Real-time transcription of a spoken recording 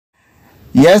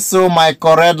Yes, so my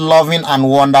correct, loving, and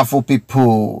wonderful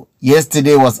people.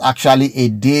 Yesterday was actually a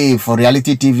day for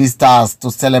reality TV stars to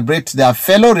celebrate their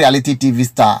fellow reality TV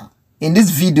star. In this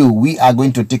video, we are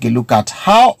going to take a look at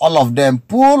how all of them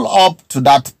pull up to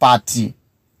that party.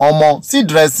 Omo, see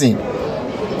dressing.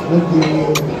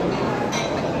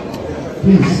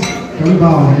 Please, can we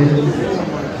bow our heads?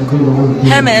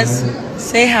 Hermes,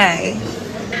 say hi.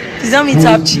 Please don't meet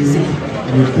up, Chizzy.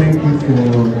 Thank you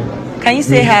for. Can you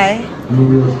say hi?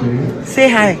 Glorious day. Say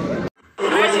hi.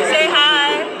 Say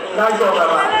hi.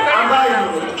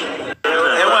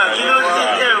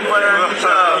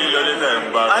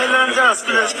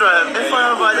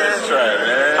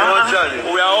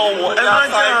 We are all one.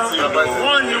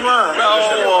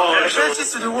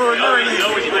 To the world.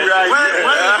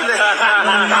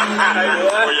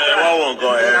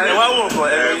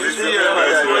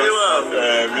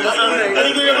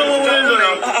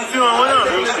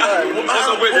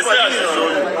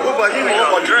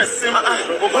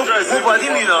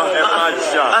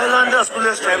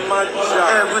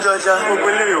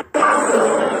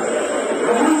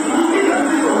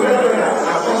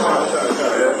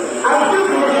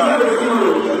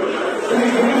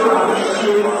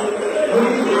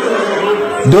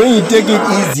 Don't take it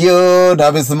easy, oh.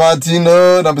 Don't be smarting,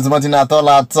 no. Don't be smarting at all,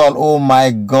 at all. Oh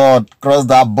my God. Cross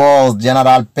that balls,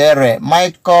 General Perry.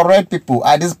 My correct people,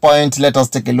 at this point, let us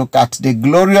take a look at the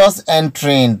glorious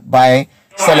entry by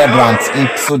celebrants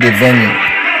into the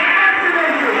venue.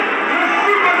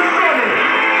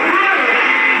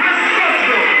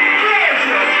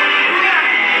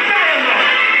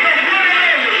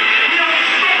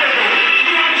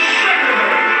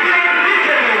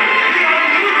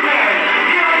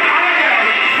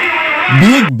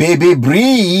 Big Baby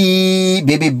Bree.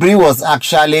 Baby Bree was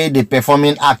actually the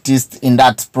performing artist in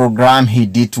that program. He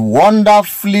did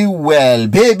wonderfully well.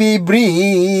 Baby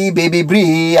Bree, Baby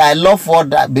Bree. I love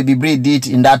what that Baby Bree did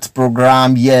in that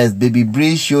program. Yes, Baby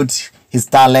Bree showed his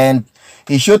talent.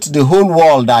 He showed the whole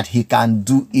world that he can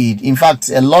do it. In fact,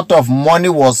 a lot of money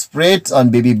was sprayed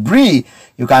on Baby Bree.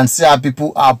 You can see how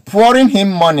people are pouring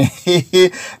him money.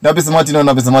 Not be smarting, no,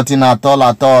 not be smarting at all,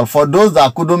 at all. For those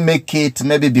that couldn't make it,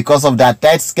 maybe because of their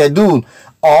tight schedule,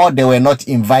 or they were not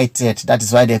invited. That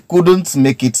is why they couldn't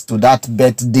make it to that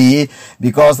birthday.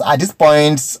 Because at this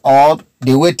point, all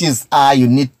the waitings are you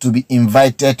need to be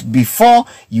invited before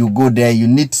you go there. You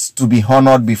need to be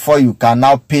honored before you can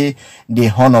now pay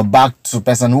the honor back to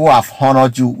person who have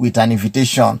honored you with an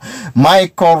invitation.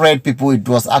 My correct people, it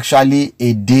was actually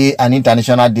a day, an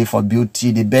international day for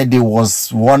beauty. The birthday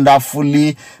was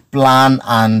wonderfully planned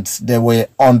and they were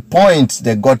on point.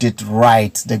 They got it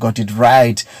right. They got it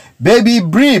right. Baby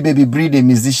Bree, the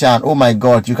musician. Oh my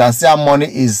God, you can see how money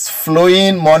is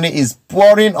flowing, money is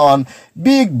pouring on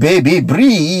Big Baby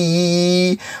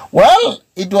Bree. Well,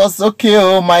 it was okay,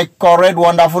 oh my correct,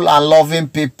 wonderful and loving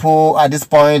people. At this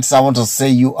point, I want to say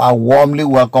you are warmly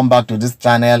welcome back to this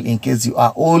channel. In case you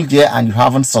are old here and you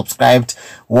haven't subscribed,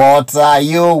 what are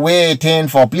you waiting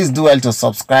for? Please do well to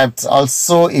subscribe.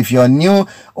 Also, if you're new,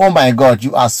 oh my God,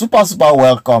 you are super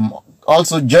welcome.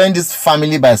 Also join this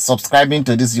family by subscribing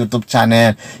to this YouTube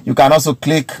channel. You can also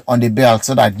click on the bell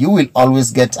so that you will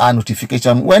always get a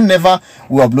notification whenever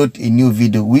we upload a new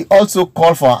video. We also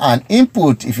call for an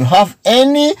input. If you have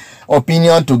any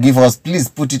opinion to give us, please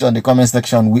put it on the comment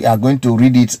section. We are going to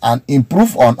read it and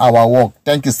improve on our work.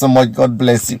 Thank you so much. God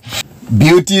bless you.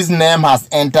 Beauty's name has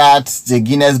entered the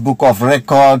Guinness Book of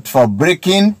Records for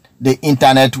breaking the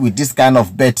internet with this kind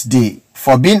of birthday.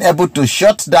 For being able to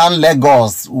shut down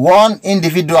Lagos. One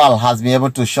individual has been able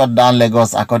to shut down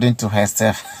Lagos according to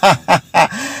herself.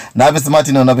 Not be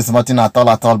smarting, no, not be smarting at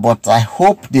all. But I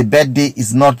hope the birthday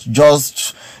is not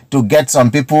just to get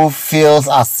some people feels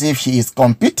as if she is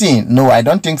competing. No, I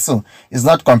don't think so. It's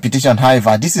not competition.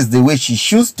 However, this is the way she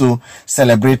chooses to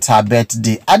celebrate her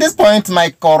birthday. At this point, my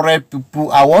correct people,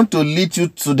 I want to lead you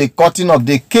to the cutting of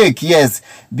the cake. Yes,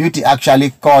 Beauty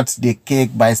actually cut the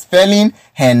cake by spelling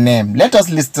her name. Let us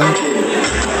listen. Please,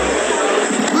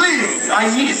 I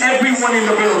need everyone in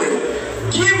the building.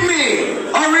 Give me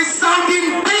a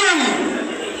resounding bang.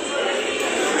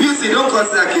 Beauty, don't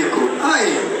cut that cake.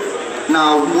 Aye.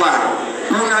 Now, wow.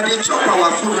 When they chop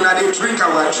our food, when they drink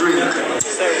our drink.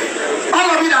 All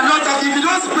of you that are not talking, if you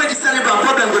don't spread the celebrant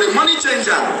problem with a money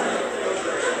changer,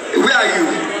 where are you?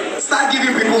 Start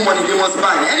giving people money, they must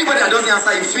buy. Anybody that doesn't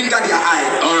answer, you finger their eye.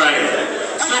 All right.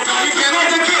 So can we get out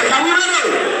the cake? Are we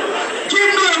ready?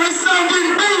 Give me a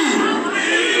resounding boom.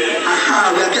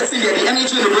 Aha, we are getting there. The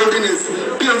energy in the building is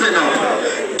building up.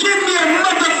 Give me a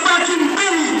motherfucking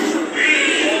boom.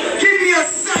 Give me a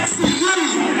sexy boom.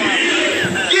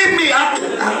 Give me a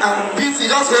beauty.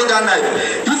 Just hold that knife.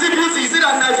 You see, Beauty, you see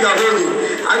that knife you are holding?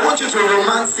 I want you to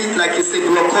romance it like it's a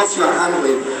Liquorose you are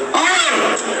handling. Oh!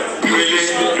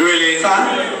 Really? Sir?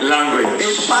 Language.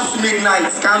 It's past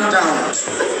midnight. Calm down.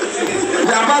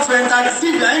 We are about to enter.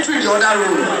 See, we are entering the other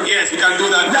room. Yes, we can do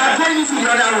that. We are going into the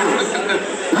other room.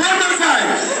 One more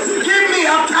time. Give me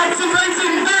a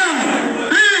captivating boom.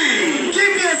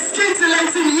 Give me a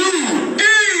scintillating E.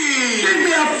 Give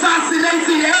me a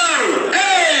fascinating O.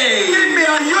 Give me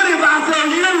a universal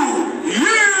U.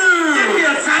 Give me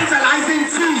a tantalizing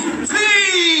T.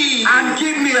 And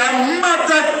give me a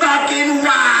motherfucking Y.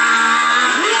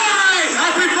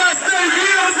 Happy birthday,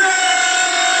 Beauty!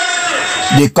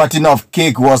 The cutting of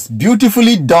cake was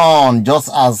beautifully done, just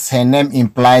as her name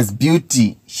implies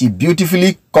beauty. She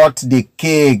beautifully cut the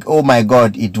cake. Oh my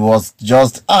God, it was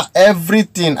just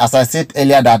everything. As I said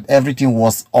earlier, that everything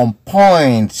was on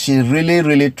point. She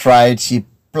really tried. She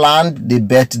planned the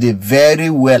birthday very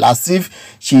well, as if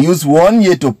she used 1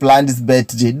 year to plan this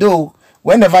birthday. Though,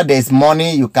 whenever there is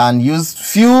money, you can use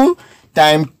few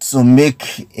time to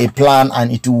make a plan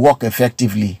and it will work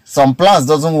effectively. Some plans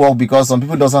doesn't work because some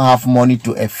people doesn't have money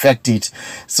to effect it.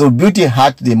 So Beauty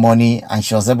had the money and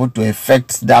she was able to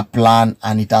effect that plan,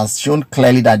 and it has shown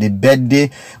clearly that the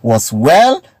birthday was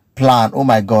well planned. Oh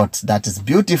my God, that is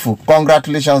beautiful.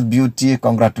 Congratulations, Beauty.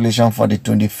 Congratulations for the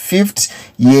 25th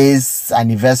years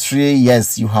anniversary.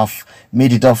 Yes, you have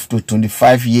made it up to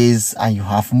 25 years and you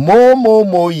have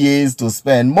more years to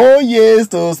spend. More years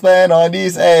to spend on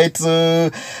this earth.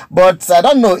 But I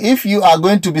don't know if you are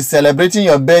going to be celebrating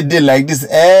your birthday like this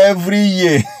every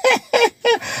year.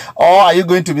 Or are you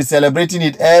going to be celebrating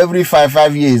it every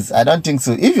 5 years? I don't think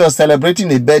so. If you're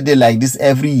celebrating a birthday like this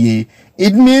every year,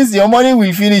 it means your money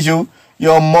will finish.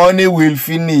 Your money will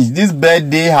finish. This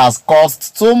birthday has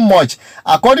cost so much.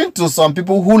 According to some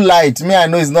people who lied, me I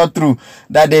know it's not true,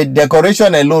 that the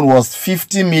decoration alone was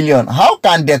 50 million. How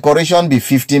can decoration be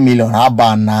 50 million? How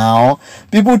about now?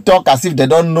 People talk as if they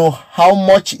don't know how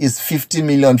much is 50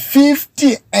 million.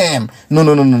 50 M.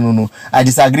 No. I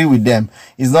disagree with them.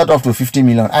 It's not up to 50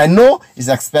 million. I know it's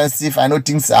expensive. I know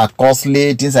things are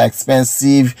costly. Things are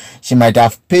expensive. She might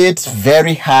have paid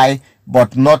very high,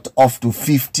 but not up to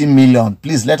 50 million.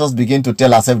 Please let us begin to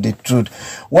tell ourselves the truth.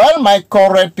 Well, my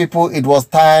correct people, it was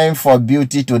time for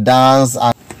Beauty to dance,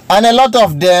 and a lot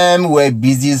of them were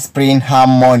busy spraying her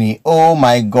money. Oh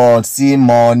my God, see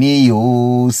money,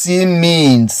 you see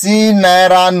mint, see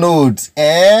naira notes,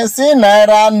 see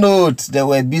naira notes. They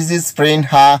were busy spraying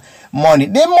her money.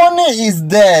 The money is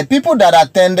there. People that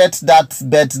attended that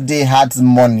birthday had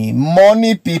money.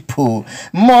 Money people.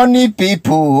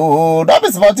 Don't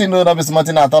be smarting, no, don't be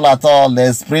smarting at all.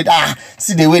 They sprayed.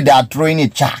 See the way they are throwing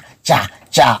it. Cha.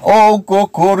 Oh,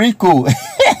 Kokoriko.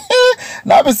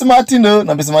 Not be smarting, no,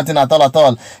 not be smarting at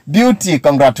all. Beauty,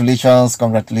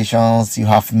 congratulations. You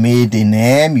have made a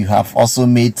name. You have also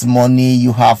made money.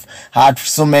 You have had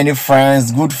so many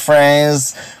friends, good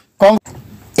friends.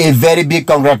 A very big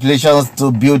congratulations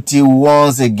to Beauty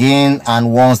once again.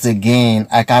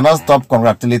 I cannot stop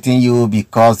congratulating you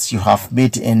because you have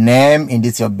made a name in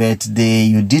this your birthday.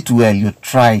 You did well, you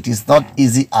tried. It's not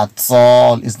easy at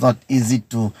all. It's not easy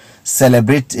to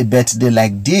celebrate a birthday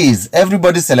like this.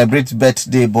 Everybody celebrates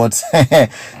birthday, but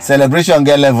celebration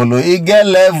get level. It get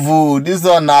level. This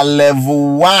one na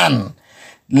level 1.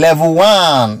 Level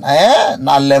 1,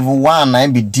 now level 1, I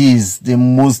be this, the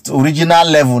most original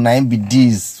level, I be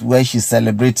this, where she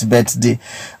celebrates birthday.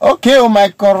 Okay, oh my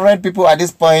correct people, at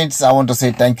this point, I want to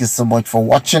say thank you so much for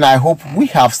watching. I hope we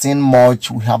have seen much,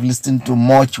 we have listened to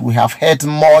much, we have heard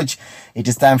much. It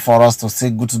is time for us to say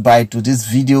goodbye to this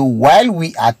video while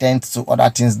we attend to other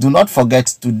things. Do not forget,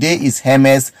 today is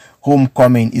Hermes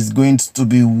homecoming. Is going to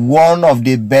be one of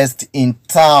the best in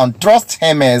town. Trust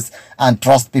Hermes and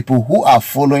trust people who are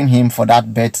following him for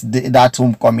that birthday, that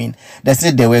homecoming. They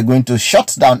said they were going to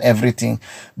shut down everything.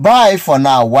 Bye for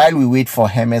now while we wait for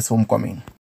Hermes homecoming.